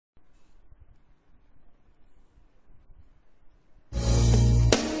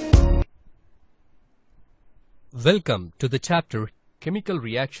Welcome to the chapter Chemical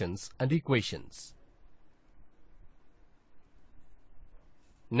Reactions and Equations.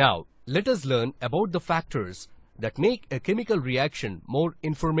 Now, let us learn about the factors that make a chemical reaction more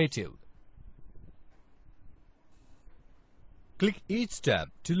informative. Click each tab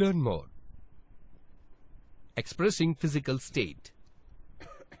to learn more. Expressing physical state.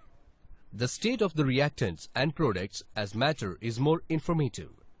 The state of the reactants and products as matter is more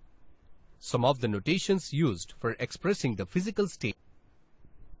informative. Some of the notations used for expressing the physical state.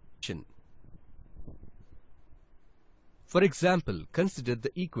 For example, consider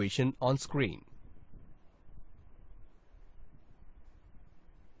the equation on screen.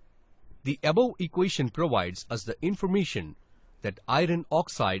 The above equation provides us the information that iron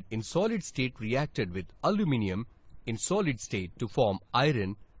oxide in solid state reacted with aluminium in solid state to form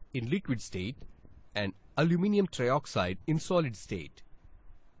iron in liquid state and aluminium trioxide in solid state.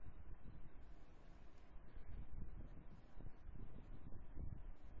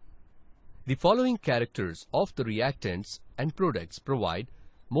 The following characters of the reactants and products provide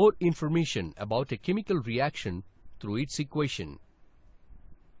more information about a chemical reaction through its equation.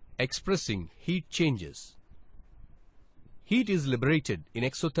 Expressing heat changes. Heat is liberated in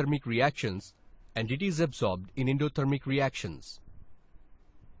exothermic reactions and it is absorbed in endothermic reactions.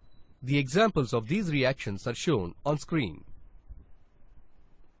 The examples of these reactions are shown on screen.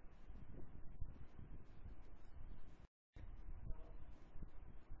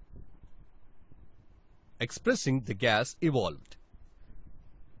 Expressing the gas evolved.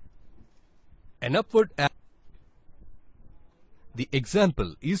 An upward arrow. The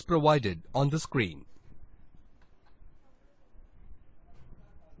example is provided on the screen.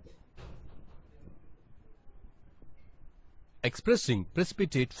 Expressing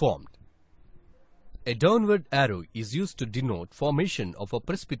precipitate formed. A downward arrow is used to denote formation of a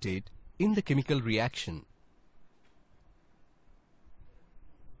precipitate in the chemical reaction.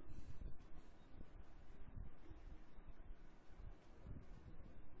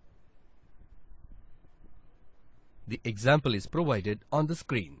 The example is provided on the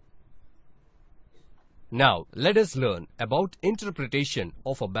screen. Now, let us learn about interpretation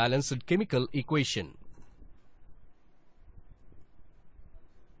of a balanced chemical equation.